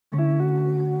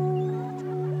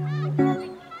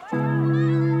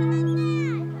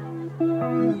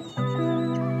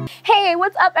Hey,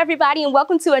 what's up everybody, and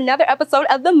welcome to another episode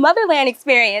of the Motherland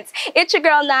Experience. It's your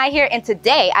girl Nye here, and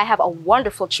today I have a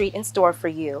wonderful treat in store for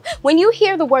you. When you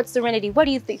hear the word serenity, what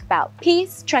do you think about?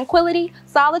 Peace, tranquility,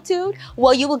 solitude?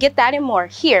 Well, you will get that and more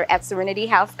here at Serenity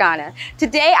House Ghana.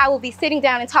 Today I will be sitting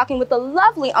down and talking with the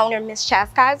lovely owner, Miss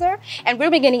Chaskizer, and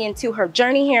we're beginning into her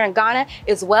journey here in Ghana,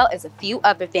 as well as a few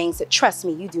other things that, trust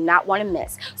me, you do not want to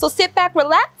miss. So sit back,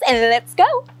 relax, and let's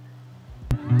go.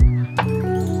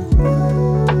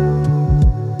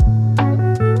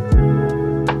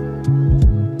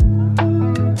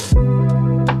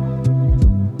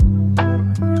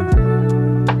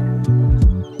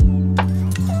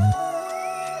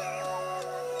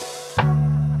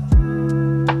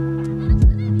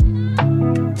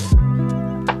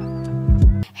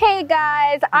 Hey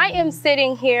guys, I am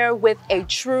sitting here with a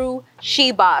true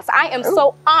she-boss. I am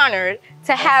so honored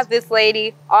to have this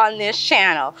lady on this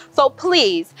channel. So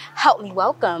please help me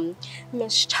welcome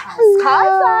Miss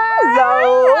Chaskizer.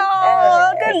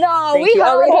 Hello. We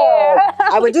here.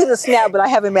 I would do the snap, but I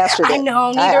haven't mastered it. I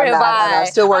know, neither have I. I'm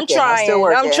still working.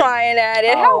 I'm trying at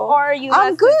it. How are you?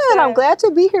 I'm good. Sister? I'm glad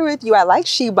to be here with you. I like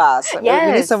she-boss.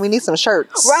 Yes. We need some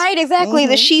shirts. Right, exactly.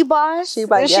 The she-boss.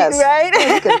 She-boss, yes. Right?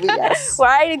 Yes.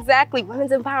 Right, exactly.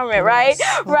 Women's empowerment, right?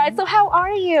 Yes. Right. So how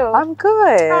are you? I'm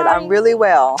good. I'm really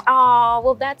well. Oh,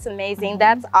 well, that's amazing.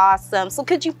 That's awesome. So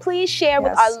could you please share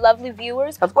with our lovely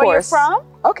viewers where you're from?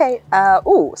 Okay.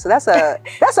 So that's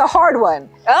a hard one.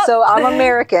 Oh. So I'm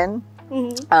American.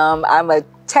 I'm a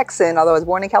Texan, although I was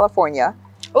born in California.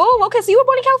 Oh, okay. So you were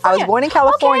born in California. I was born in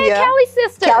California. Okay, Cali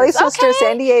sisters. Cali sisters,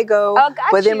 San Diego. Oh,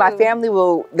 got but then my you. family I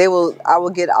will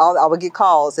get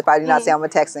calls if I do not say I'm a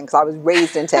Texan, because I was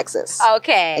raised in Texas.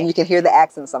 Okay. And you can hear the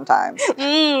accent sometimes. So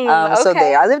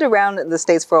there. I lived around the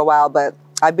States for a while, but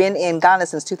I've been in Ghana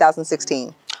since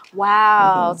 2016.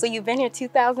 Wow. So you've been here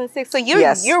 2006. So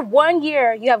you're 1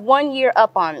 year. You have 1 year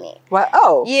up on me. Well,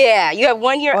 oh. Yeah, you have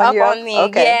 1 year up on me.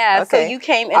 Okay. Yeah. Okay. So you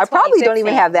came in I probably 2016. don't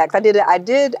even have that, because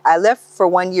I left for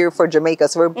 1 year for Jamaica.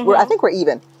 So I think we're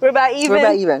even. We're about even. We're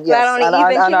about even. Yes.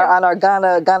 On our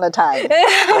Ghana time.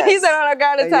 Yes. He said on our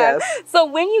Ghana time. Yes. So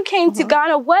when you came to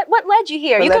Ghana, what led you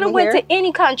here? You could have went to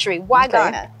any country. Why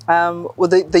Ghana? Well,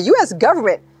 the U.S.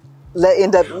 government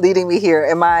ended up leading me here,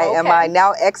 and my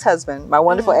now ex-husband, my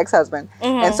wonderful ex-husband,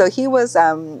 and so he was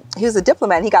a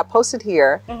diplomat, and he got posted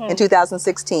here in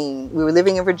 2016. We were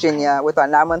living in Virginia with our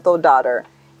 9-month-old daughter,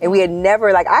 and I had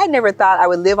never thought I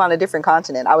would live on a different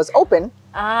continent. I was open.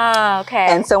 Ah, okay.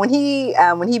 And so when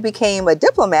he became a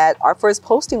diplomat, our first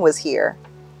posting was here,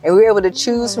 and we were able to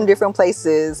choose from different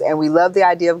places, and we loved the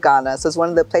idea of Ghana, so it's one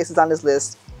of the places on this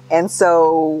list. And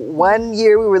so 1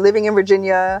 year we were living in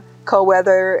Virginia, cold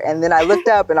weather, and then I looked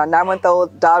up, and our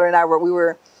 9-month-old daughter and I we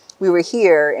were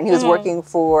here, and he was working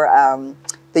for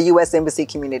the U.S. Embassy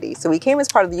community. So we came as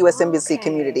part of the U.S. Embassy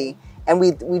community, and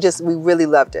we really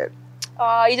loved it.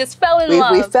 Oh, you just fell in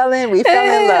love. We fell in love.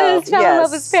 Fell in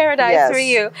love is paradise for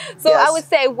you. So I would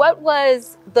say, what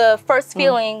was the first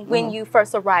feeling when you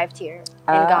first arrived here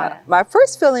in Ghana? My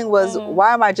first feeling was,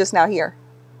 why am I just now here?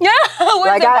 Yeah.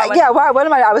 What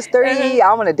am I? I was 30. I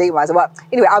don't want to date myself. Well,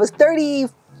 anyway, I was 30.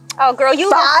 Oh, girl, you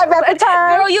look at the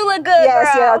time. Girl, you look good.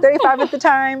 Yes, girl. yeah, 35 at the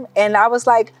time, and I was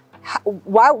like,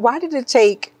 why did it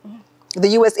take the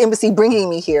U.S. Embassy bringing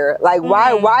me here? Like,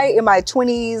 why in my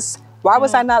 20s? Why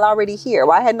was I not already here?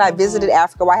 Why hadn't I visited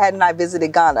Africa? Why hadn't I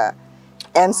visited Ghana?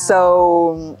 And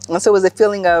so it was a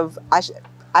feeling of I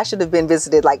should have been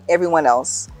visited like everyone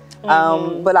else.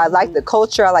 But I like the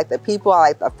culture. I like the people. I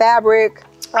like the fabric.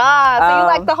 Ah, so you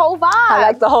like the whole vibe. I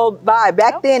like the whole vibe.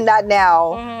 Back then, not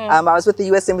now. I was with the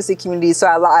U.S. Embassy community, so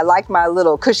I liked my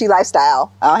little cushy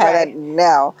lifestyle. I don't have that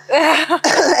now.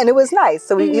 And it was nice.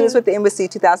 So he was with the embassy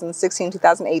 2016,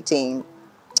 2018.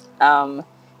 And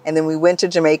then we went to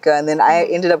Jamaica, and then I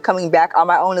ended up coming back on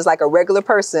my own as like a regular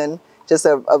person, just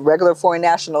a regular foreign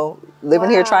national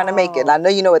living here trying to make it. And I know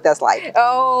you know what that's like.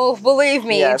 Oh, believe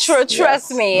me,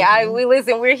 trust me.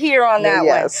 Listen, we're here on that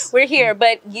one. We're here.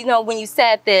 But you know, when you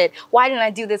said that, why didn't I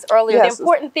do this earlier? The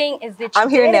important thing is that I'm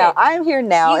here now. I'm here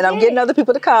now, and I'm getting other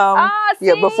people to come.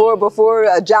 Yeah, before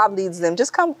a job leads them,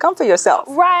 just come for yourself.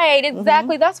 Right,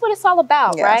 exactly. That's what it's all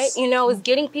about, right? You know, is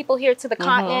getting people here to the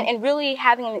continent and really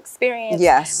having an experience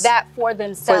that for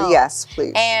themselves. Yes,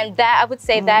 please. And that, I would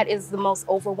say, that is the most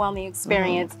overwhelming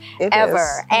experience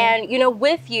ever. And you know,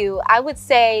 with you, I would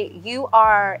say you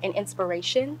are an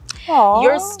inspiration. Aww.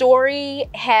 Your story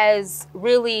has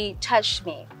really touched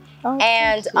me. Oh,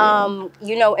 and thank you.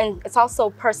 you know, and it's also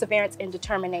perseverance and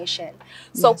determination.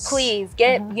 So Yes. please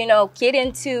get you know, get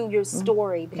into your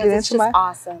story, because Get it's into just my-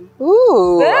 awesome.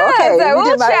 Ooh, okay. So, We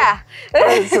did my,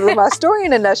 so my story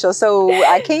in a nutshell. So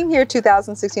I came here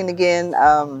 2016 again.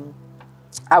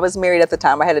 I was married at the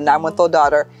time. I had a 9-month-old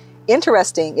daughter.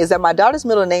 Interesting is that my daughter's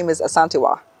middle name is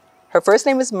Asantewa. Her first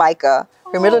name is Micah.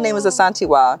 Her middle name is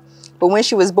Asantewa. But when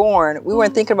she was born, we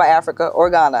weren't thinking about Africa or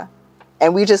Ghana.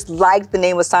 And we just liked the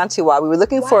name Asantewa. We were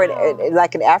looking for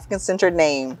like an African-centered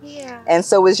name. Yeah. And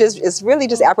so it's really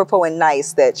just apropos and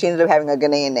nice that she ended up having a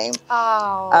Ghanaian name.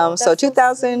 Oh, So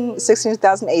 2016,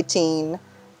 2018,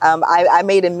 I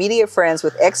made immediate friends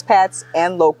with expats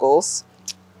and locals.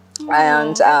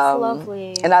 And that's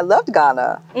lovely. and I loved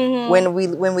Ghana. When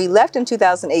we left in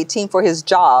 2018 for his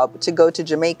job to go to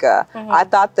Jamaica, I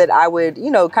thought that I would, you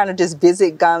know, kind of just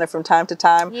visit Ghana from time to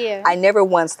time. Yeah. I never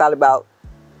once thought about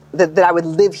that I would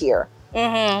live here.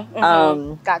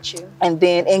 Got you. And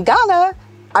then in Ghana,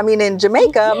 I mean in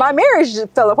Jamaica, my marriage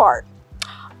just fell apart.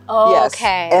 Oh, Yes.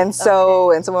 okay. And so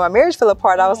when my marriage fell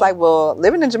apart, I was like, well,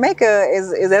 living in Jamaica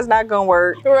is that's not gonna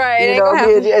work. Right. You Ain't know,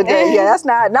 gonna happen. yeah, that's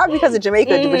not because of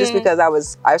Jamaica, but just because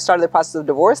I started the process of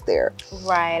divorce there.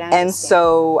 Right. I And understand.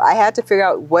 so I had to figure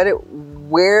out what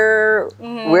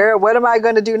am I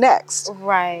going to do next?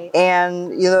 Right.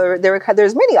 And you know,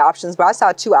 there's many options, but I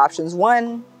saw two options.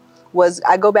 One was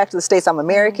I go back to the States. I'm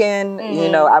American. You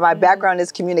know, my background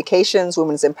is communications,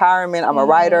 women's empowerment. I'm a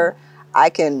writer. I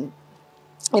can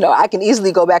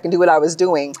easily go back and do what I was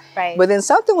doing. Right. But then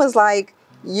something was like,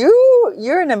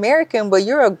 you're an American, but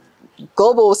you're a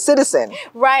global citizen.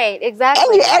 Right.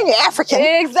 Exactly. And you're African.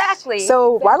 Exactly.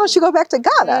 So why don't you go back to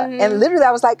Ghana? And literally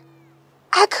I was like,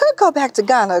 I could go back to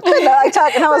Ghana, couldn't I? And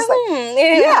I was like,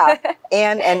 yeah.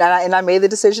 And I made the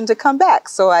decision to come back.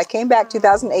 So I came back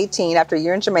 2018 after a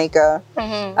year in Jamaica.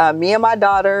 Me and my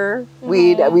daughter,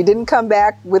 we didn't come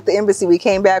back with the embassy. We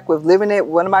came back with living at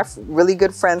one of my really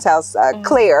good friends' house,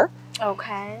 Claire.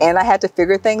 Okay. And I had to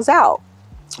figure things out.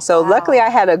 So luckily I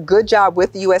had a good job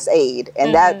with USAID.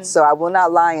 And so I will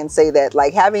not lie and say that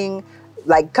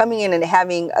coming in and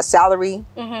having a salary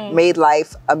made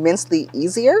life immensely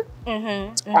easier.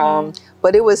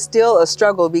 But it was still a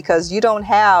struggle because you don't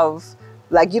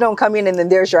come in and then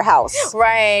there's your house.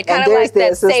 Right. Kind And of there's like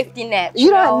that safety net. You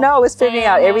don't know. It's figuring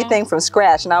out everything from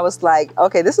scratch. And I was like,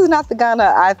 okay, this is not the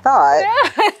Ghana I thought.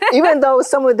 Even though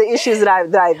some of the issues that I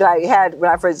had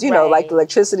when I first, you know, like the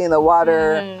electricity and the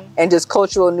water and just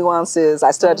cultural nuances,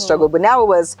 I still had to struggle. But now it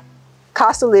was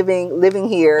cost of living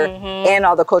here, and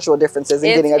all the cultural differences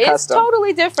and getting accustomed. It's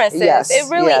totally different, sis. Yes, it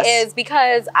really yes. is,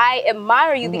 because I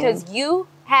admire you because you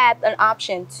had an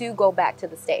option to go back to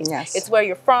the States. Yes. It's where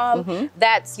you're from.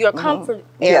 That's your comfort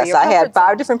area. Yes, your I had comfort 5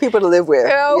 zone. different people to live with.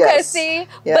 Okay, Yes. see?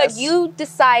 Yes. But you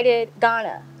decided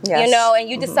Ghana. Yes. You know, and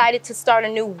you decided to start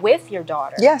anew with your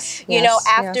daughter. Yes. You know,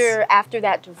 after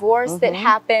that divorce that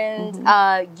happened,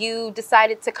 you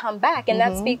decided to come back, and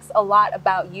that speaks a lot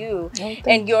about you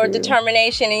and your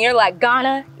determination. And you're like,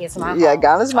 Ghana is my home. Yeah,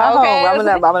 Ghana's my home.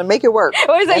 I'm gonna make it work.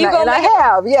 What is that? And I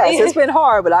have. Yes, it's been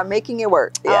hard, but I'm making it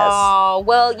work. Yes. Oh,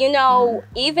 well, you know,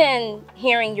 even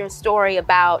hearing your story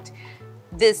about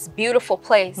this beautiful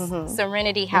place,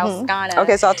 Serenity House, Ghana.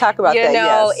 Okay, so I'll talk about that. You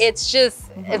know, yes. it's just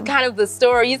it's kind of the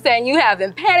story. You saying you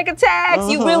having panic attacks.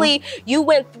 You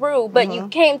went through, but you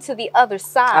came to the other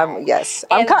side. Yes,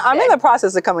 And I'm in the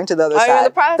process of coming to the other Are you side. in the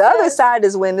process? The other side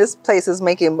is when this place is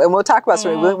making, and we'll talk about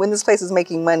when this place is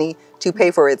making money to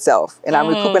pay for itself, and I'm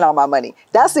recouping all my money.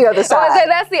 That's the other side. Oh,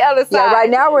 that's the other side. Yeah, right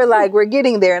now we're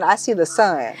getting there, and I see the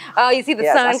sun. Oh, you see the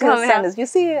Yes, sun I see coming the sun. out. You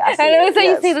see it? I see I know, it. so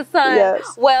Yes. you see the sun.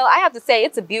 Yes. Well, I have to say,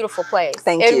 it's a beautiful place.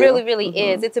 Thank it you. really, really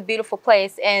is. It's a beautiful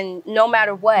place, and no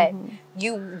matter what,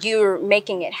 you're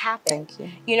making it happen. Thank you.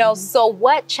 You know, so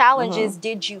what challenges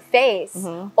did you face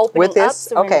opening With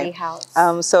this? up Serenity Okay.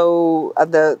 House? So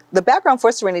the background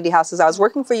for Serenity House is I was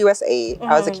working for USAID.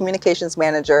 I was a communications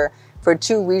manager for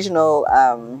 2 regional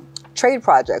trade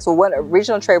projects. Well, one a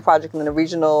regional trade project and then a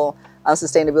regional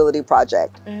sustainability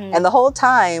project. And the whole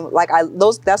time,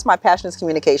 that's my passion is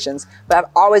communications. But I've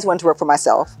always wanted to work for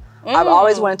myself. I've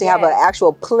always wanted to have an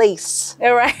actual place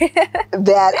All right.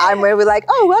 that I'm really like,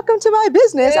 oh, welcome to my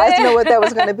business. I didn't know what that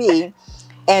was going to be.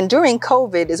 And during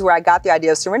COVID is where I got the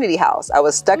idea of Serenity House. I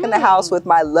was stuck in the house with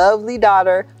my lovely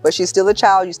daughter, but she's still a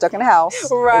child. You're stuck in the house.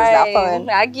 Right. It's not fun.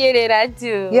 I get it. I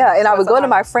do. Yeah, and I would go to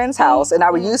my friend's house and I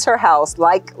would use her house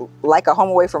like a home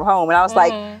away from home. And I was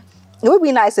like, it would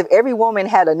be nice if every woman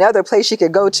had another place she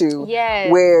could go to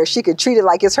where she could treat it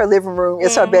like it's her living room,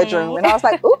 it's her bedroom. And I was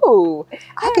like, ooh,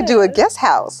 I could do a guest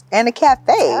house and a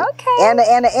cafe. Okay. Anna.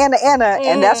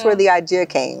 And that's where the idea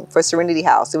came for Serenity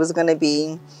House. It was going to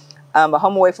be a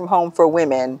home away from home for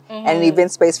women, and an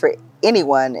event space for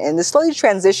anyone. And this slowly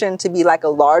transitioned to be like a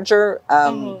larger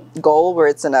goal where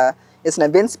it's an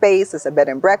event space, it's a bed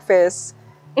and breakfast.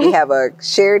 We have a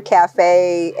shared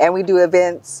cafe, and we do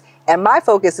events. And my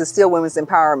focus is still women's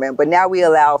empowerment, but now we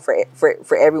allow for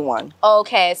everyone.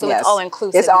 Okay, so it's all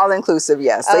inclusive. It's all inclusive,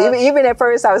 yes. So even at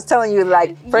first, I was telling you,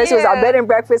 like, first it was our bed and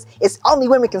breakfast. It's only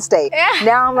women can stay.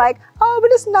 Now I'm like, oh,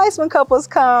 but it's nice when couples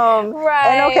come. Right.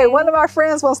 And okay, one of our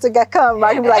friends wants to come.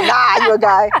 I can be like, nah, you're a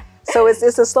guy. So it's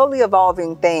a slowly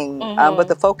evolving thing, but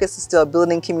the focus is still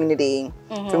building community.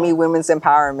 For me, women's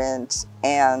empowerment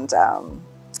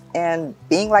and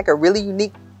being like a really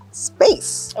unique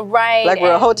space. Right. Like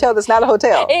we're a hotel that's not a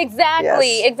hotel.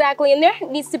 Exactly, exactly. And there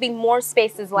needs to be more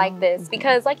spaces like this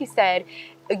because, like you said,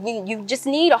 you just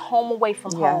need a home away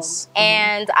from home.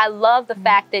 And I love the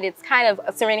fact that it's kind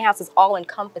of, Serenity House is all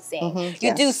encompassing.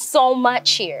 You do so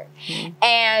much here.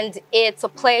 And it's a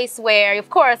place where, of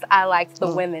course, I like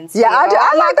the women's. Yeah, I do.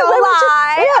 I'm not gonna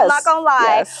lie. I'm not gonna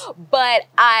lie. Yes. But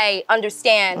I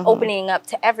understand opening up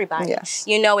to everybody.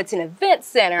 You know, it's an event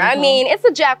center. I mean, it's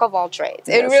a jack of all trades.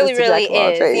 It really, really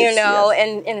is. You know,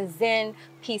 and a zen,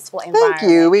 peaceful environment.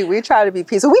 Thank you. We try to be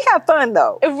peaceful. We have fun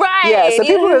though. Right. Yeah. So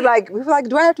people were like,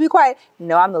 do I have to be quiet?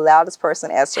 No, I'm the loudest person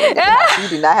at Serenity House.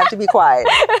 You do not have to be quiet.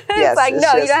 Yes. It's like,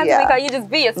 no, you don't have to be quiet. You just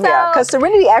be yourself. Yeah. Because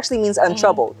serenity actually means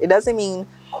untroubled. It doesn't mean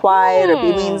quiet or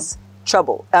it means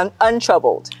troubled,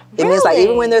 untroubled. It means like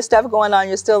even when there's stuff going on,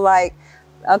 you're still like,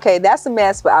 okay, that's a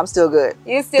mess, but I'm still good.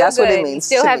 You're still that's good. What it means.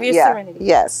 You still have your serenity.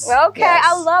 Yes. Okay,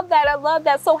 I love that. I love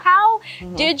that. So how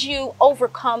did you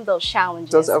overcome those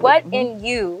challenges? What in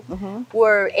you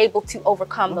were able to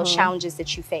overcome those challenges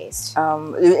that you faced?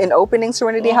 In opening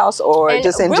Serenity House or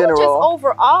just in general? Just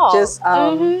overall. Just,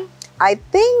 I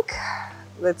think,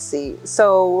 let's see.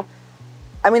 So,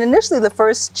 I mean, initially the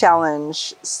first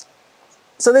challenge,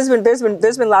 so there's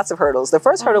been lots of hurdles. The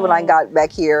first hurdle when I got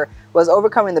back here was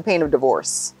overcoming the pain of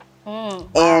divorce.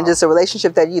 And just a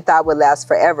relationship that you thought would last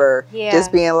forever,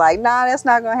 just being like, nah, that's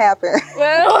not gonna happen.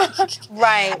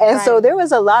 Right. And so there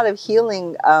was a lot of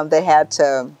healing that had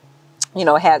to,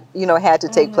 had to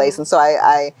take place. And so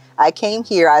I came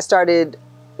here. I started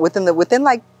within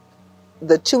like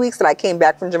the 2 weeks that I came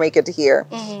back from Jamaica to here.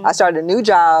 I started a new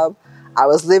job. I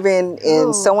was living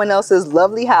in someone else's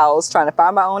lovely house, trying to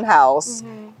find my own house.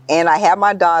 And I had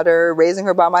my daughter, raising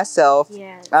her by myself.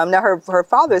 Now her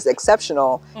father is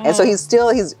exceptional. And so he's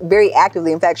very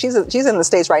actively, in fact, she's in the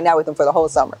States right now with him for the whole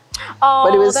summer. Oh,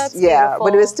 but it was, that's beautiful.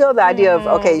 But it was still the idea of,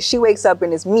 okay, she wakes up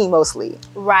and it's me mostly.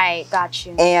 Right, got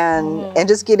you. And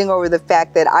just getting over the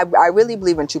fact that I really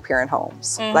believe in two-parent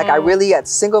homes. Like I really, at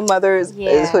single mothers,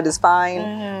 hood is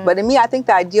fine. But in me, I think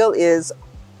the ideal is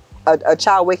a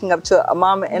child waking up to a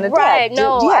mom and a dad. Right,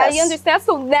 no, I understand. That's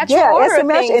the natural order of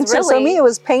things, and so me, it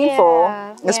was painful,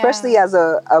 especially as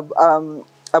a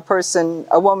person,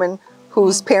 a woman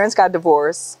whose parents got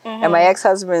divorced, and my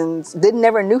ex-husband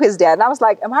never knew his dad. And I was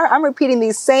like, I'm repeating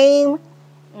these same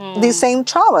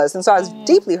traumas. And so I was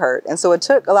deeply hurt. And so it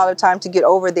took a lot of time to get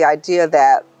over the idea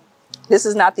that this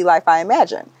is not the life I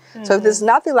imagine. So if this is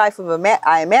not the life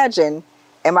I imagine,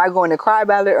 am I going to cry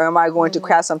about it or am I going to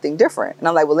craft something different? And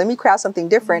I'm like, well, let me craft something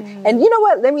different. And you know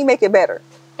what? Let me make it better.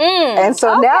 And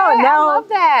so now, I love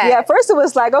that. Yeah, first it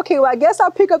was like, okay, well, I guess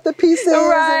I'll pick up the pieces.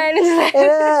 Right.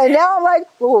 And now I'm like,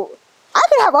 well, I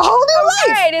can have a whole new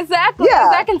life. Right, exactly.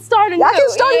 Yeah. I can start anew. I can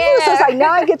start anew. So it's like,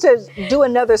 now I get to do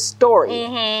another story.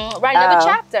 Right, another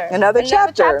chapter. Another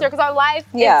chapter. Because our life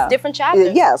is different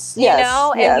chapters. Yes, You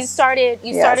know, and you started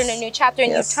a new chapter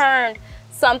and you turned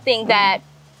something that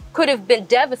could have been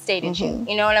devastated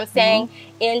you know what I'm saying,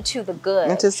 into the good.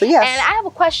 And I have a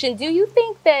question. Do you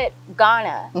think that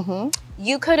Ghana,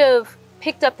 you could have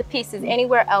picked up the pieces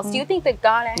anywhere else? Do you think that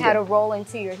Ghana had a role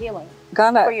into your healing?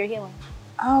 For your healing?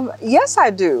 Yes, I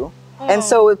do. And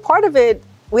so part of it,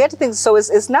 we have to think, so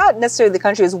it's not necessarily the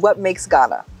country, it's what makes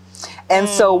Ghana. And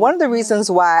so one of the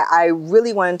reasons why I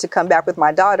really wanted to come back with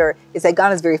my daughter is that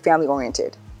Ghana is very family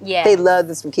oriented. Yeah. They love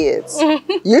them some kids.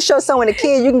 You show someone a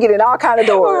kid, you can get in all kind of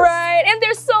doors. Right. And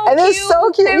they're so cute. They're so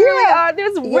cute. They really are.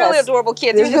 There's really adorable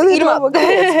kids. There's really adorable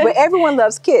kids. But everyone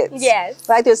loves kids. Yes.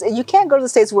 Like you can't go to the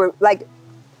States where like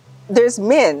there's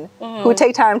men who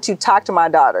take time to talk to my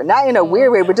daughter. Not in a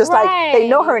weird way, but just like they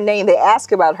know her name, they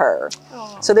ask about her.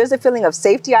 So there's a feeling of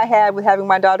safety I had with having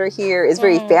my daughter here. It's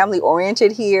very family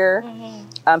oriented here.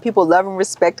 People love and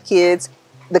respect kids.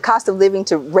 The cost of living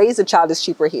to raise a child is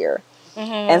cheaper here.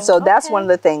 And so that's one of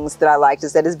the things that I liked,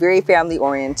 is that it's very family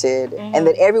oriented and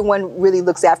that everyone really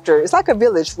looks after. It's like a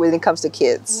village when it comes to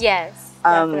kids. Yes,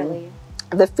 definitely.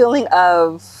 The feeling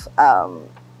of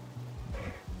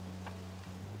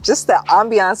just the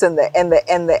ambiance and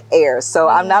the air. So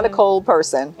I'm not a cold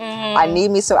person. I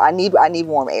need I need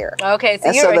warm air. Okay, so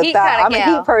and you're a heat kind of I'm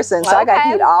a heat person, so I got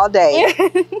heat all day.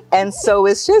 And so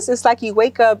it's like you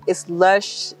wake up, it's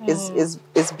lush,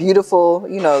 it's beautiful.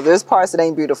 You know, there's parts that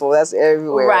ain't beautiful. That's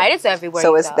everywhere. Right, it's everywhere.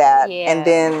 So it's that. Yeah. And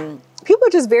then people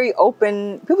are just very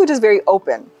open. People are just very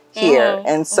open here.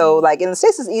 And so like in the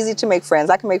States, it's easy to make friends.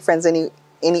 I can make friends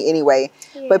any way.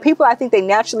 But people, I think they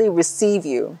naturally receive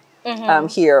you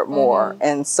here more.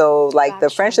 And so like the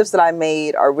friendships that I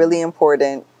made are really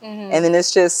important. And then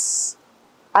it's just,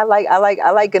 I like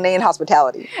Ghanaian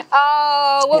hospitality.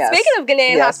 Oh, well, speaking of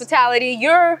Ghanaian hospitality,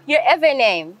 your Ewe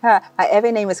name. My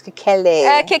Ewe name is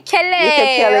Kekele. Kekele.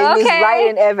 Kekele means right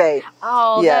in Ewe.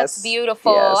 Oh, that's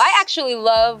beautiful. Yes. I actually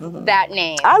love that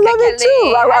name. I love it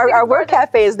too. Our work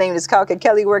cafe is named, it's called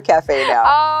Kekele Work Cafe now.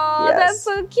 Oh, that's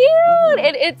so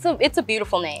cute. It's a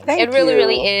beautiful name. It really,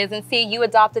 really is. And see, you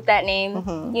adopted that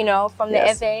name, you know, from the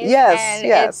Ewe. Yes, and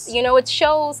it's, you know, it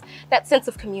shows that sense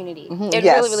of community. It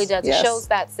really, really does. It shows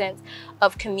that sense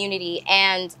of community.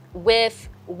 And with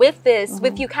this,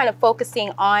 with you kind of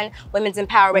focusing on women's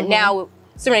empowerment now,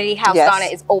 Serenity House Ghana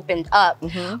is opened up,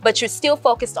 but you're still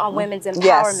focused on women's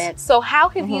empowerment. So how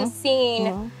have you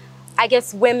seen, I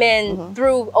guess, women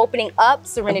through opening up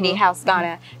Serenity House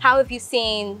Ghana? How have you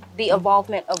seen the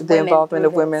involvement of women? The involvement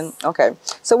of women. Okay.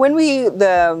 So when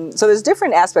so there's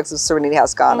different aspects of Serenity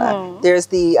House Ghana. There's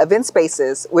the event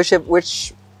spaces, which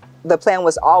the plan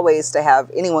was always to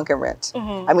have anyone can rent.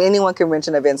 I mean, anyone can rent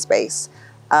an event space.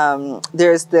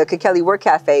 There's the Kekele Work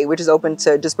Cafe, which is open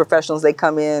to just professionals. They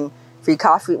come in, free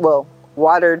coffee, well,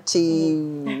 water, tea,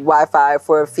 Wi-Fi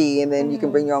for a fee, and then you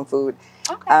can bring your own food.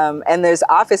 And there's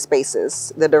office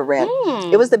spaces that are rent.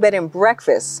 It was the bed and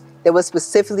breakfast that was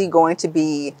specifically going to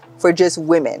be for just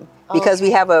women. Because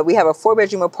we have a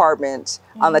 4-bedroom apartment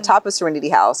on the top of Serenity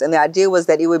House, and the idea was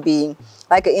that it would be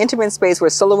like an intimate space where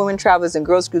solo women travelers and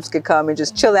girls groups could come and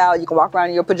just chill out. You can walk around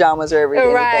in your pajamas or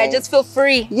everything. Right, just feel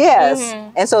free. Yes,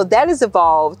 and so that has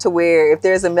evolved to where if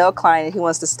there's a male client and he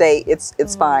wants to stay,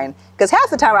 it's fine. Because half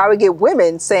the time I would get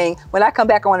women saying, when I come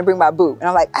back, I want to bring my boo. And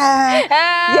I'm like,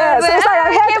 yes. So it's like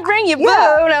I can't bring your boo.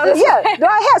 No,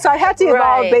 I had to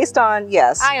evolve based on,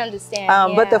 I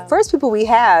understand. But the first people we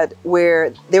had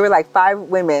where there were like 5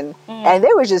 women and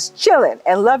they were just chilling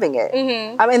and loving it.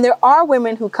 I mean, there are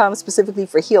women who come specifically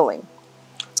for healing.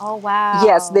 Oh, wow.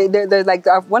 Yes, they're like,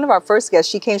 one of our first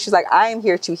guests, she came, she's like, I am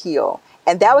here to heal.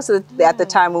 And that was at the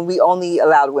time when we only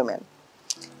allowed women.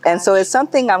 And so it's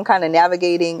something I'm kind of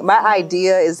navigating. My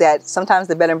idea is that sometimes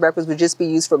the bed and breakfast would just be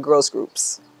used for girls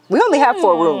groups. We only have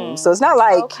 4 rooms, so it's not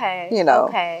like, you know.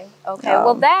 Okay.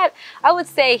 Well, that, I would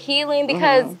say healing,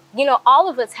 because, you know, all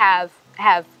of us have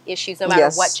issues no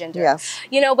matter what gender.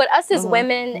 You know, but us as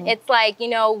women, it's like, you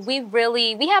know, we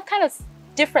have kind of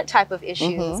different type of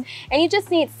issues, and you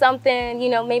just need something, you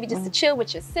know, maybe just to chill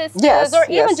with your sisters, or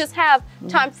even just have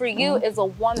time for you as a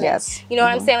woman. You know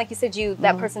what I'm saying? Like you said,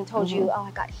 that person told you, oh,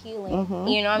 I got healing.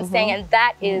 You know what I'm saying? And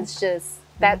that is just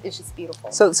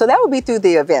beautiful. So that would be through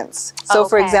the events. So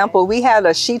for example, we had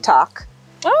a She Talk.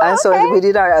 And so we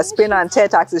did our spin on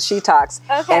TED Talks as She Talks.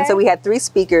 And so we had 3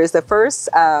 speakers. The first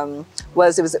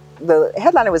the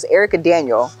headliner was Erica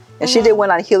Daniel, and she did one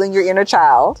on healing your inner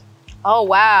child. Oh,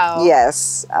 wow.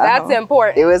 Yes. That's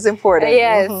important. It was important.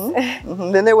 Yes.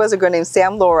 Then there was a girl named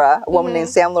Sam Laura, a woman named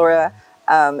Sam Laura,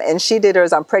 and she did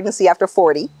hers on pregnancy after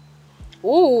 40.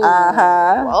 Ooh.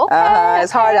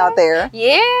 It's hard out there.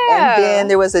 Yeah. And then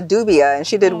there was a Dubia, and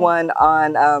she did one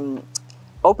on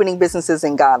opening businesses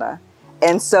in Ghana.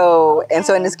 And so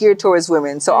and it's geared towards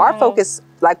women. So our focus,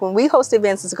 like when we host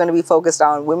events, is going to be focused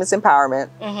on women's empowerment.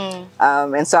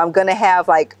 And so I'm going to have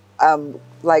like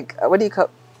what do you call,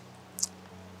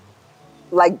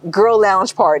 like girl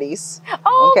lounge parties.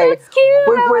 Oh, that's cute.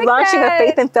 We're launching a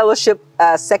Faith and Fellowship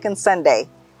second Sunday,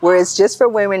 where it's just for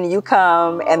women. You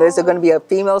come, and there's going to be a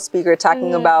female speaker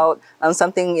talking about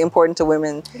something important to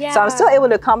women. So I'm still able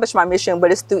to accomplish my mission,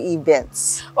 but it's through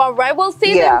events. All right. Well,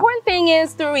 see, the important thing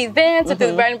is through events, or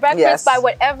through bed and breakfast, by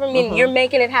whatever means, you're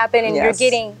making it happen, and you're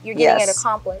getting it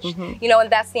accomplished. You know,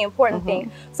 and that's the important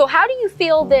thing. So how do you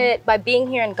feel that by being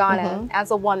here in Ghana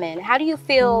as a woman, how do you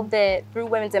feel that through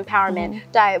women's empowerment,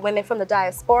 women from the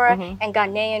diaspora and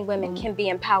Ghanaian women can be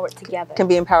empowered together?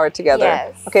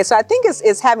 Yes. Okay. So I think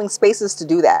it's having spaces to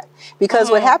do that, because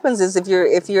what happens is if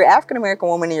you're African American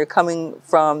woman and you're coming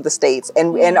from the States,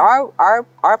 and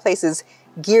our place is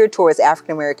geared towards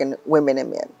African American women and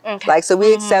men. Like, so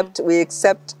we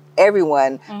accept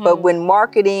everyone, but when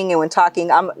marketing and when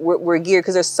talking, we're geared,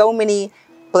 because there's so many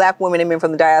Black women and men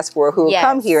from the diaspora who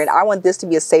come here, and I want this to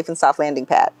be a safe and soft landing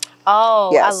pad. Oh,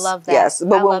 Yes, I love that. yes.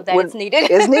 But I love that. It's needed.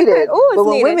 It's needed. Ooh, it's but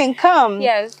when needed. women come,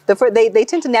 Yes. they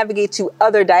tend to navigate to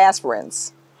other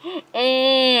diasporans.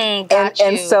 Got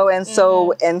And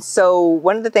you. so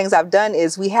one of the things I've done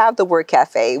is we have the Word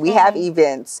Cafe, we have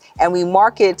events, and we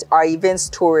market our events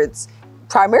towards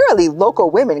primarily local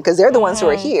women because they're the ones who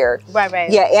are here. Right.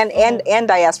 Yeah, and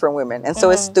diaspora women. And so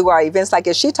it's through our events. Like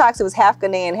as She Talks, it was half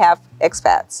Ghanaian, half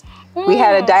expats. We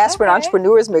had a diaspora and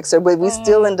entrepreneurs mixer, but we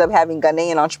still end up having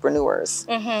Ghanaian entrepreneurs.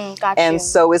 Got and you.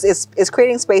 so it's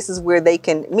creating spaces where they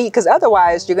can meet, because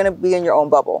otherwise you're going to be in your own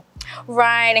bubble.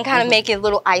 Right, and kind of make it a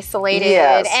little isolated.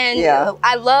 Yes, And yeah.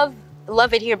 I love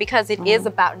it here because it is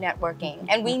about networking,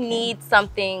 and we need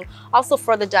something also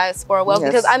for the diaspora. Well,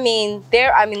 because I mean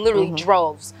literally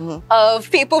droves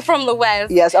of people from the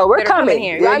West. Yes, oh, we're that are coming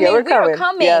here. Yeah, I mean, we're we are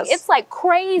coming. Yes. It's like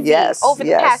crazy over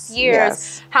the past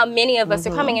years how many of us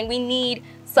are coming, and we need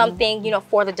something, you know,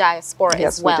 for the diaspora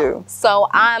as well. We do. So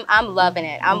I'm loving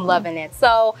it. I'm loving it.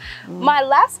 So my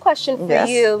last question for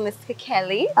you, Ms.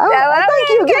 Kelly. Thank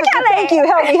you. Thank you.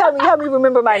 Help me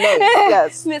remember my name.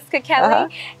 Yes. Ms.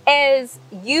 Kelly, is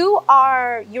you're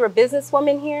a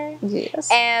businesswoman here. Yes.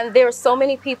 And there are so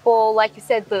many people, like you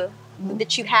said,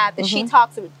 that you have, that She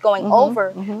Talks going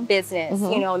over business,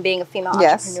 you know, and being a female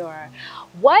entrepreneur.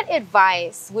 What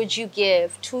advice would you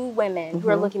give to women who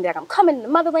are looking back? I'm coming to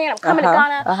Motherland, I'm coming to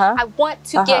Ghana, I want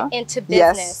to get into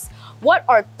business. What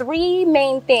are three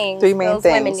main things those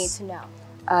women need to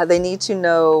know? They need to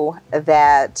know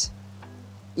that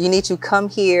you need to come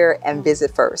here and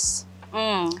visit first.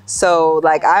 So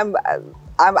like I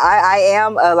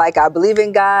am like, I believe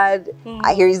in God.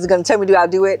 I hear He's going to tell me I'll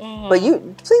do it. But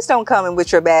you please don't come in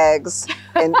with your bags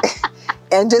and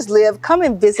and just live. Come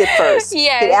and visit first.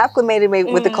 Get acclimated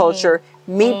with the culture.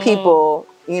 Meet people.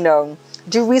 You know,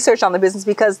 do research on the business,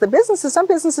 because some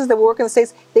businesses that work in the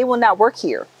States, they will not work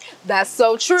here. That's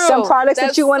so true. Some products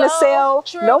that you want to sell,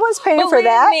 no one's paying for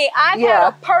that. Believe me, I've had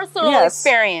a personal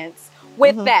experience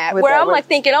with that, where I'm like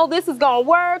thinking, oh, this is going to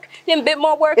work, then a bit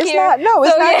more work here. It's not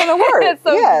going to work.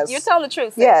 So you're telling the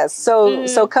truth. Yes.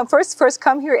 So come first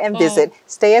come here and visit.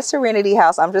 Stay at Serenity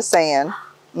House. I'm just saying,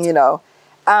 you know,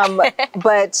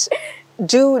 but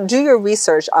do your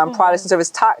research on products and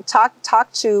services.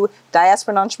 Talk to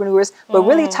diaspora entrepreneurs, but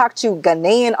really talk to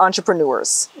Ghanaian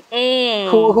entrepreneurs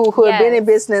who have been in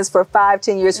business for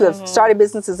 5-10 years, who have started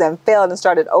businesses and failed and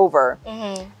started over.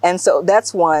 And so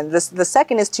that's one. The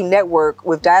second is to network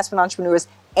with diaspora entrepreneurs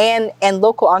and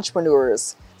local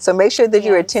entrepreneurs. So make sure that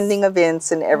you're attending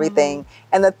events and everything.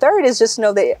 And the third is just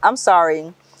know that, I'm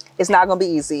sorry, it's not going to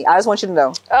be easy. I just want you to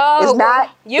know. Oh, it's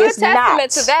not. You're a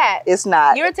testament to that. It's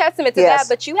not. You're a testament to that,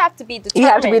 but you have to be determined.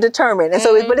 You have to be determined. And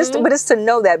so, but it's to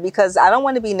know that, because I don't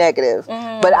want to be negative,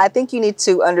 but I think you need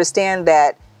to understand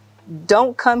that.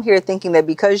 Don't come here thinking that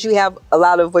because you have a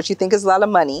lot of what you think is a lot of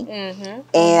money,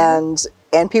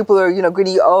 and people are, you know,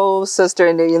 greeting you, oh, sister,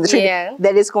 and in the street,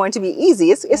 that it's going to be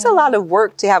easy. It's a lot of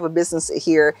work to have a business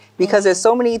here, because there's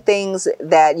so many things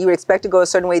that you would expect to go a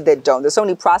certain way that don't. There's so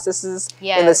many processes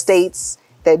in the States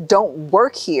that don't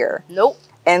work here. Nope.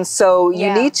 And so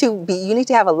you need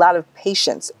to have a lot of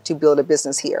patience to build a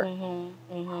business here.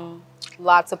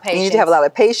 Lots of patience. You need to have a lot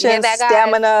of patience,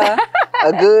 stamina,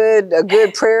 a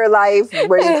good prayer life,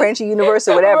 where you pray to universe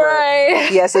or whatever. Right.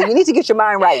 Yeah, so you need to get your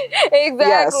mind right.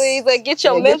 Exactly. Yes. Like get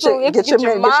your mental, get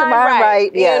your mind right.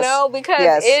 Yes. You know,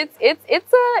 because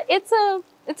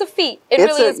it's a feat. It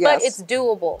really is, but it's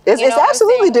doable. It's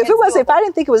absolutely doable. If I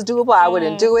didn't think it was doable, I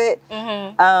wouldn't do it.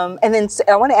 And then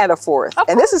I want to add a fourth.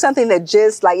 And this is something that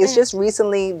just like it's just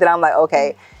recently that I'm like,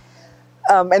 okay.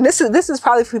 And this is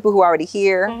probably for people who are already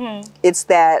here. It's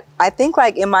that I think,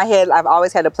 like, in my head, I've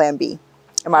always had a plan B.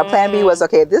 And my plan B was,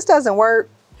 okay, if this doesn't work,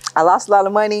 I lost a lot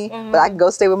of money, but I can go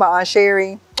stay with my Aunt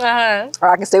Sherry. Or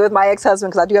I can stay with my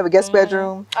ex-husband, because I do have a guest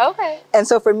bedroom. Okay. And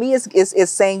so for me,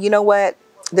 it's saying, you know what?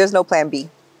 There's no plan B.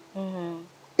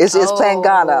 It's plan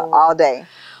Ghana all day.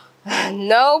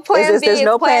 No plan B. There's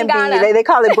no plan B. They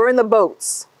call it burn the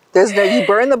boats. You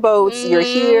burn the boats. You're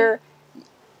here.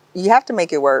 You have to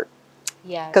make it work.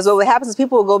 Because what happens is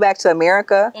people will go back to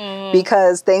America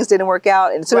because things didn't work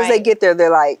out. And as soon as they get there,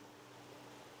 they're like,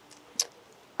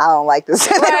 I don't like this.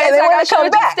 They want to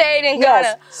come back.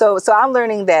 Yes. So I'm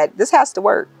learning that this has to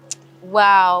work.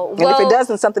 Wow. And if it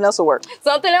doesn't, something else will work.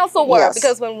 Something else will work,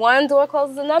 because when one door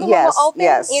closes, another one will open.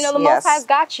 You know, the Most High's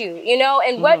got you. You know,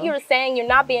 and what you're saying, you're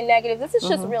not being negative. This is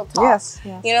just real talk.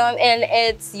 You know, and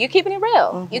it's you keeping it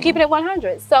real. You keeping it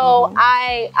 100. So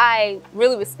I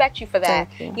really respect you for that.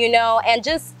 You know, and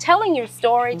just telling your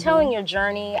story, telling your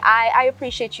journey. I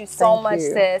appreciate you so much,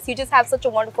 sis. You just have such a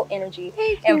wonderful energy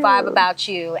and vibe about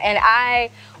you, and I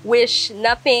wish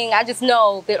nothing. I just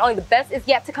know that only the best is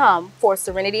yet to come for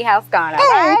Serenity House Ghana. Hey,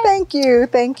 right? thank you.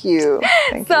 Thank you.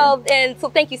 So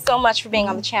thank you so much for being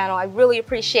on the channel. I really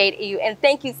appreciate you. And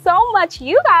thank you so much,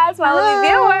 you guys, my lovely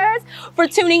viewers, for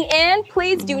tuning in.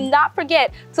 Please do not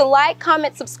forget to like,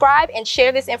 comment, subscribe, and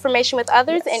share this information with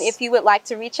others. And if you would like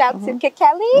to reach out to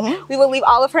Kelly, we will leave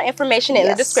all of her information in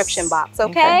the description box,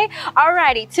 okay?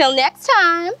 Alrighty, till next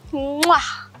time.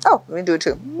 Mwah. Oh, let me do it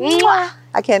too. Mwah.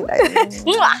 I can't.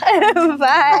 Mwah.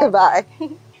 Bye. Bye.